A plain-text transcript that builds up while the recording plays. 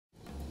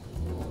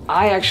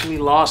I actually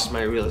lost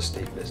my real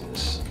estate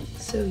business.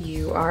 So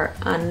you are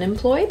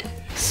unemployed?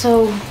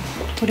 So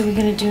what are we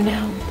gonna do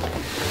now?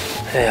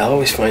 Hey, I'll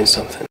always find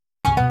something.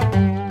 Come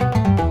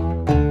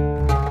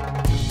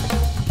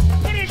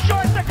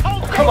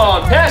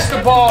on, pass the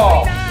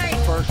ball!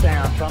 First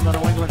down from the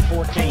New England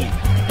 14.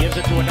 Gives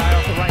it to a guy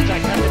off the right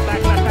side, cuts it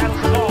back, left,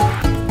 battles the ball.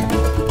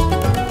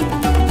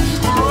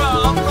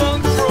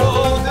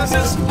 Control, this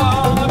is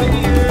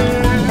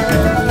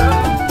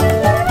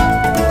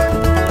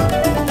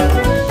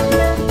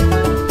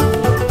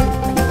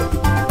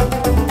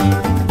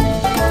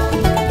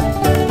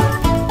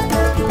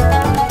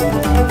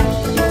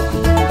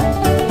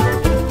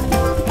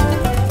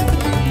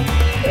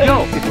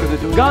Yo,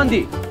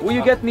 Gandhi, will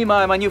you get me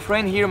my new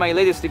friend here, my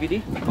latest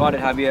DVD? Got it,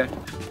 Javier.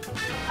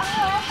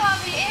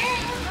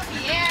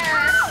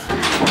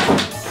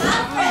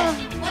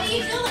 What are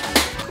you doing?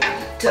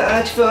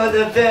 Touch for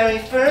the very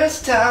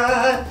first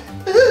time.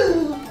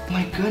 Ooh,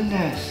 my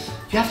goodness.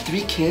 You have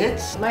 3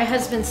 kids? My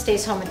husband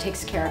stays home and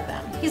takes care of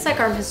them. He's like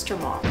our Mr.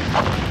 Mom.